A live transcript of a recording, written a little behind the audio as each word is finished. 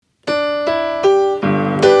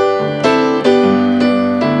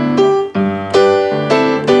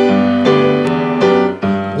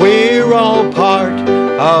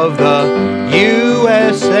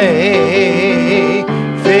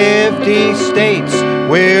states,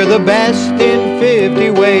 we're the best in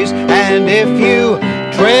 50 ways. And if you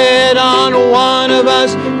tread on one of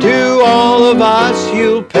us, to all of us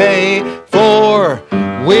you'll pay. For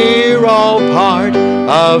we're all part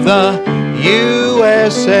of the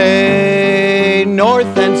USA.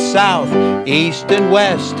 North and south, east and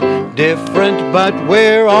west, different but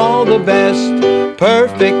we're all the best.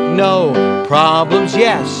 Perfect, no problems,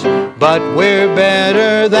 yes, but we're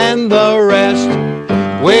better than the rest.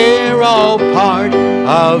 We're all part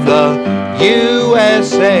of the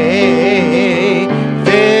USA.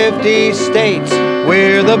 50 states,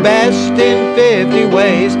 we're the best in 50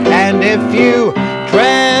 ways. And if you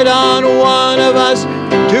tread on one of us,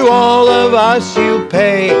 to all of us you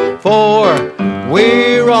pay. For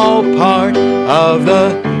we're all part of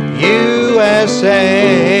the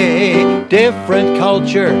USA. Different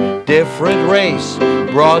culture, different race,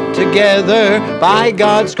 brought together by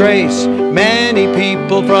God's grace. Many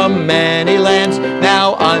people from many lands,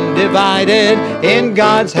 now undivided in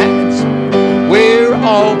God's hands. We're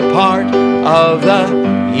all part of the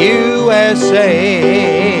USA.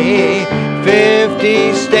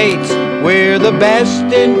 50 states, we're the best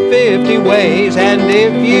in 50 ways. And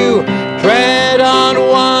if you tread on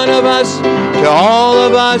one of us, to all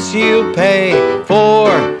of us you'll pay. For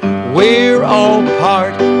we're all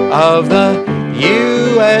part of the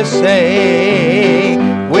USA.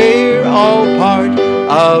 We're all part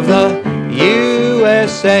of the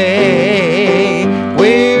USA.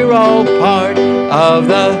 We're all part of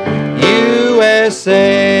the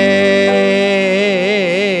USA.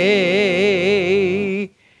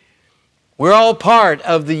 We're all part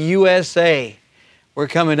of the USA. We're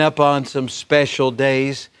coming up on some special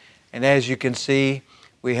days, and as you can see,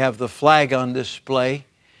 we have the flag on display,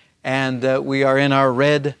 and we are in our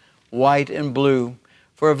red, white, and blue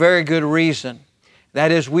for a very good reason.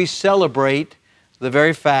 That is, we celebrate the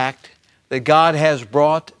very fact that God has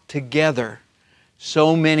brought together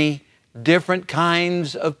so many different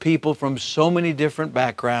kinds of people from so many different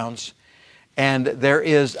backgrounds, and there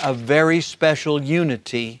is a very special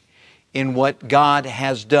unity in what God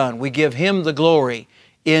has done. We give Him the glory.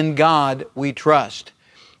 In God we trust.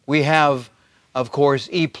 We have, of course,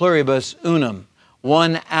 e pluribus unum,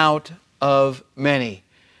 one out of many.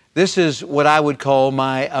 This is what I would call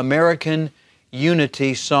my American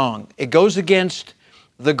unity song. It goes against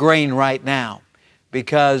the grain right now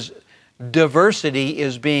because diversity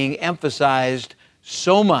is being emphasized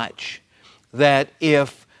so much that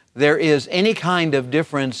if there is any kind of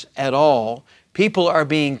difference at all, people are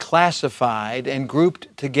being classified and grouped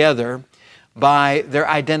together by their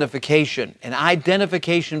identification. And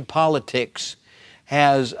identification politics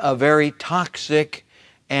has a very toxic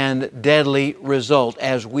and deadly result,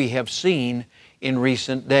 as we have seen in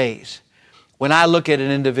recent days. When I look at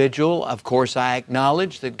an individual, of course, I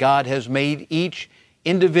acknowledge that God has made each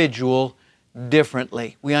individual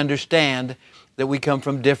differently. We understand that we come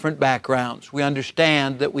from different backgrounds. We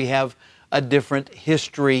understand that we have a different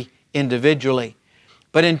history individually.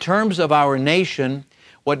 But in terms of our nation,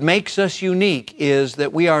 what makes us unique is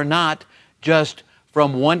that we are not just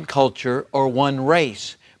from one culture or one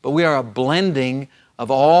race, but we are a blending of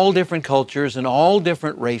all different cultures and all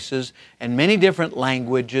different races and many different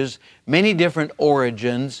languages, many different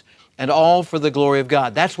origins, and all for the glory of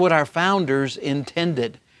God. That's what our founders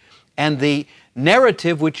intended. And the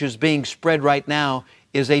narrative which is being spread right now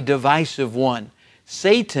is a divisive one.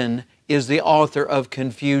 Satan is the author of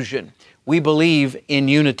confusion. We believe in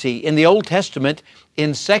unity. In the Old Testament,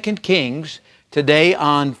 in 2 Kings, today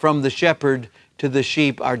on From the Shepherd to the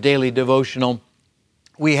Sheep, our daily devotional,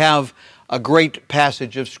 we have a great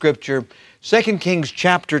passage of Scripture, 2 Kings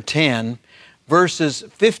chapter 10, verses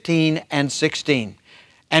 15 and 16.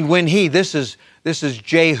 And when this is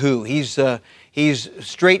Jehu, he's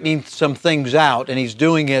straightening some things out, and he's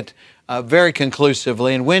doing it very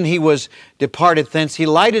conclusively. And when he was departed thence, he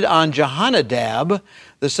lighted on Jehonadab,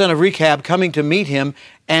 the son of Rechab, coming to meet him,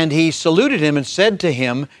 and he saluted him and said to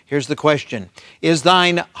him, here's the question, is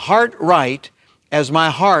thine heart right as my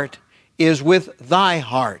heart is with thy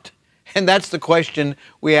heart? And that's the question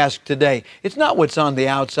we ask today. It's not what's on the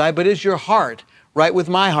outside, but is your heart right with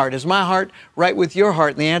my heart? Is my heart right with your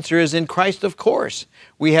heart? And the answer is in Christ, of course.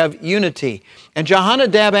 We have unity. And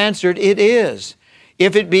Jehonadab answered, it is.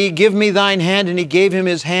 If it be, give me thine hand. And he gave him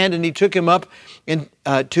his hand, and he took him up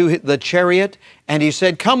to the chariot. And he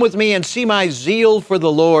said, come with me and see my zeal for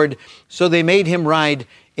the Lord. So they made him ride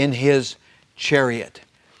in his chariot.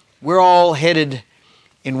 We're all headed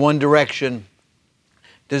in one direction,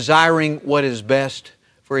 desiring what is best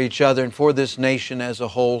for each other and for this nation as a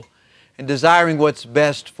whole, and desiring what's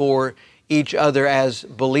best for each other as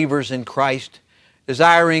believers in Christ,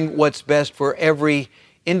 desiring what's best for every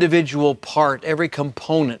individual part, every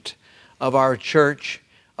component of our church,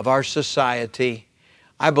 of our society.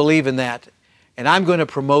 I believe in that, and I'm going to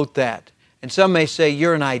promote that. And some may say,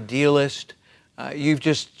 you're an idealist. You've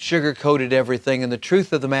just sugar-coated everything. And the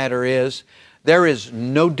truth of the matter is, there is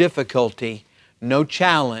no difficulty, no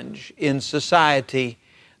challenge in society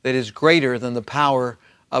that is greater than the power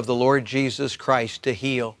of the Lord Jesus Christ to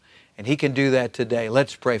heal. And He can do that today.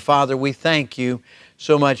 Let's pray. Father, we thank You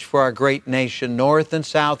so much for our great nation, north and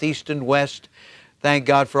south, east and west. Thank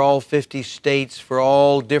God for all 50 states, for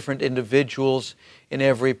all different individuals in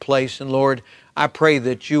every place. And Lord, I pray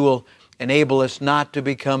that You will enable us not to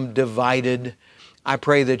become divided. I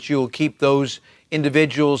pray that You will keep those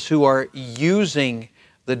individuals who are using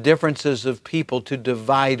the differences of people to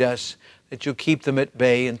divide us, that You'll keep them at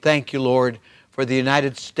bay. And thank You, Lord, for the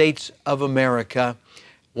United States of America,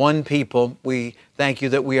 one people. We thank You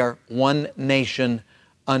that we are one nation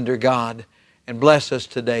under God. And bless us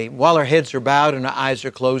today. While our heads are bowed and our eyes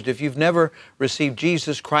are closed, if you've never received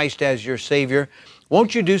Jesus Christ as your Savior,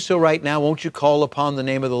 won't you do so right now? Won't you call upon the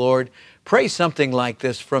name of the Lord? Pray something like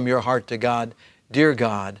this from your heart to God. Dear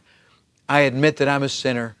God, I admit that I'm a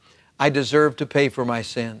sinner. I deserve to pay for my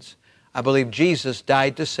sins. I believe Jesus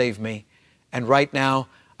died to save me. And right now,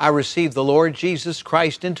 I receive the Lord Jesus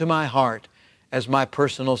Christ into my heart as my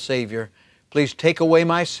personal Savior. Please take away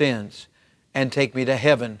my sins and take me to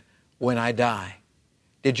heaven when I die.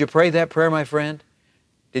 Did you pray that prayer, my friend?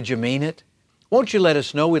 Did you mean it? Won't you let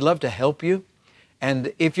us know? We'd love to help you.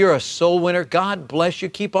 And if you're a soul winner, God bless you.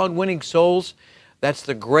 Keep on winning souls. That's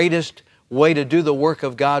the greatest way to do the work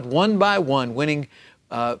of God, one by one, winning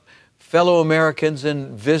fellow Americans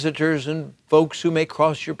and visitors and folks who may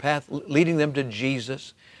cross your path, leading them to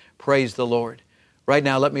Jesus. Praise the Lord. Right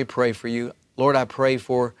now, let me pray for you. Lord, I pray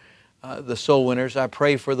for the soul winners. I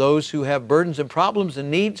pray for those who have burdens and problems and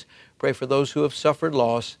needs. Pray for those who have suffered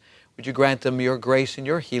loss. Would You grant them Your grace and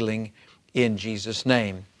Your healing in Jesus'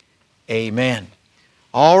 name. Amen.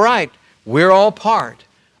 All right, we're all part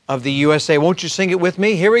of the USA. Won't you sing it with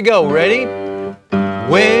me? Here we go. Ready?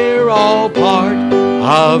 We're all part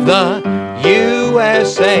of the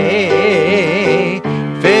USA.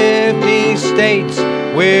 50 states,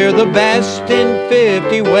 we're the best in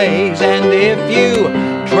 50 ways. And if you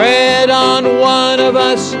tread on one of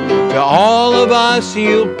us, to all of us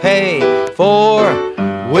you'll pay. For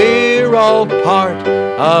we're all part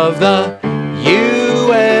of the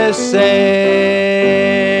USA.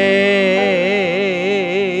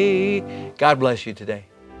 God bless you today.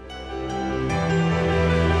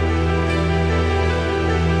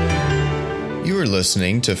 You are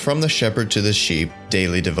listening to From the Shepherd to the Sheep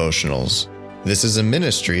Daily Devotionals. This is a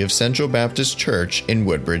ministry of Central Baptist Church in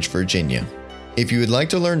Woodbridge, Virginia. If you would like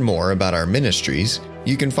to learn more about our ministries,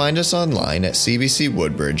 you can find us online at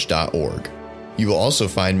cbcwoodbridge.org. You will also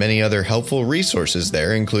find many other helpful resources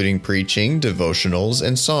there, including preaching, devotionals,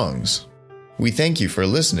 and songs. We thank you for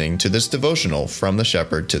listening to this devotional From the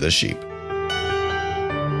Shepherd to the Sheep.